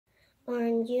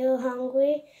Aren't you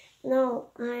hungry?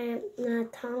 No, I am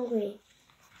not hungry.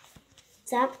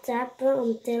 Zap, zap,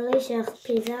 boom, delicious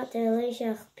pizza,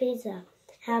 delicious pizza.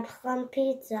 Have some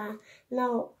pizza.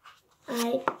 No,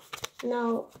 I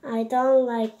don't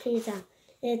like pizza.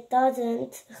 It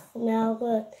doesn't smell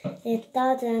good. It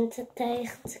doesn't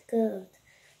taste good.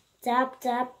 Zap,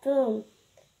 zap, boom.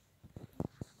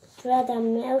 Bread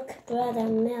and milk, bread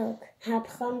and milk. Have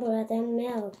some bread and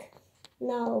milk.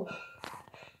 No,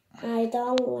 I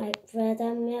don't like bread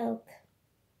and milk.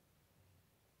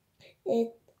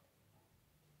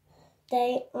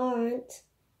 They aren't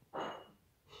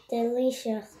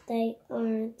delicious. They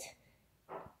aren't.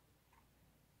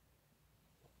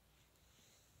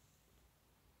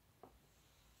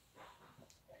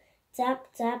 Zap,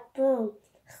 zap, boom.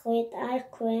 Sweet ice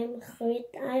cream, sweet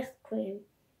ice cream.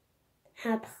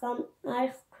 Have some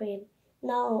ice cream.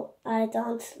 No, I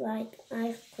don't like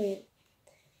ice cream.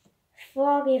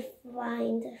 Froggy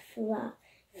find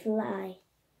fly.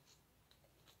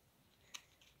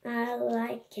 I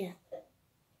like it.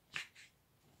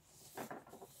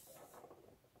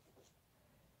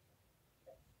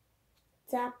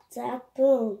 Zap, zap,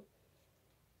 boom.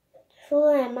 Who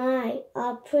am I?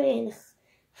 A prince.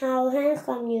 How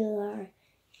handsome you are.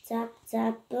 Zap,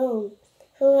 zap, boom.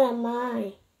 Who am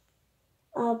I?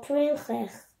 A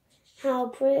princess. How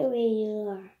pretty you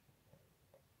are.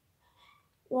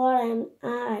 What am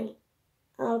I?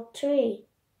 A tree.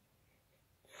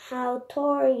 How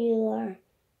tall you are.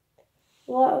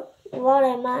 What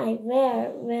am I?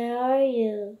 Where are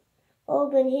you?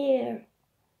 Open here.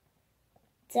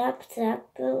 Zap,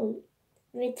 zap, boom.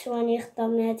 Which one is the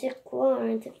magic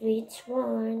wand? Which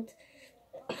wand?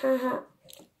 Haha,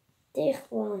 this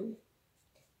one.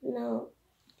 No,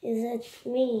 is it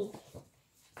me?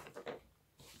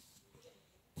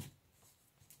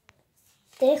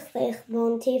 This is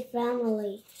Monty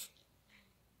family.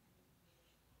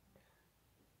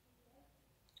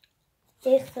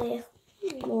 This is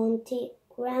Monty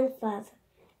grandfather.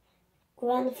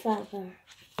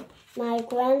 My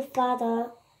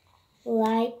grandfather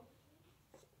liked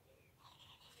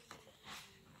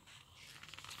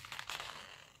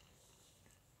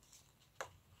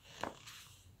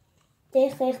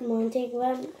This is Monty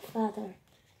grandfather.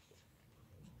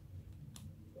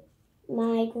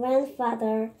 My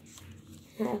grandfather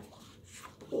have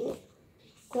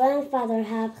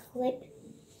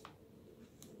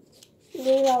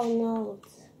little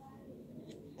nose.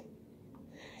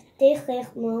 This is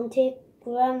Monty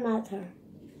grandmother.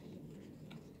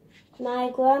 My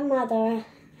grandmother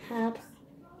has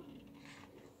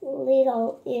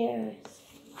little ears.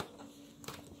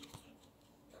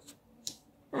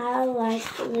 I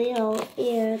like little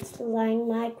ears like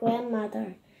my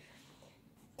grandmother.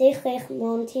 This is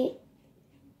Monty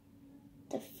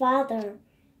the father.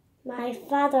 My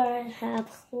father has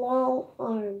long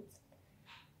arms.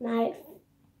 My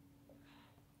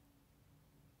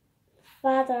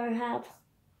father has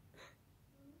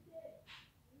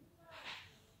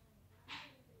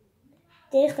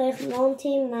This is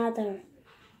Monty mother.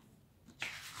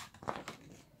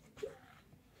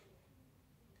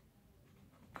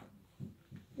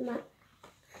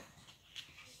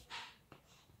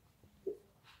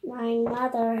 My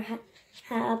mother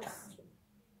has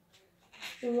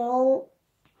long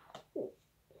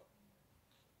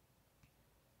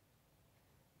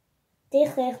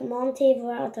This is Monty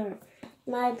brother.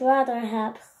 My brother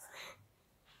have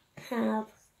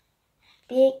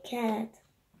big head.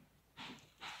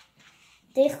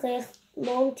 This is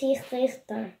Monty's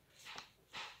sister.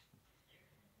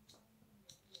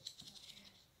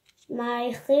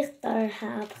 My sister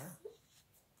has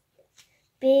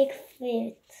big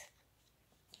feet.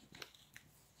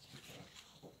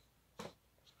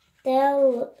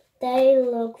 They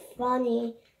look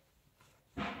funny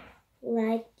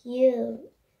like you.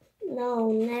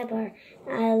 No, never.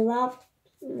 I love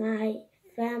my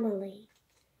family.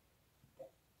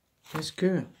 That's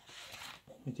good.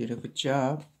 You did a good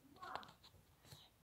job.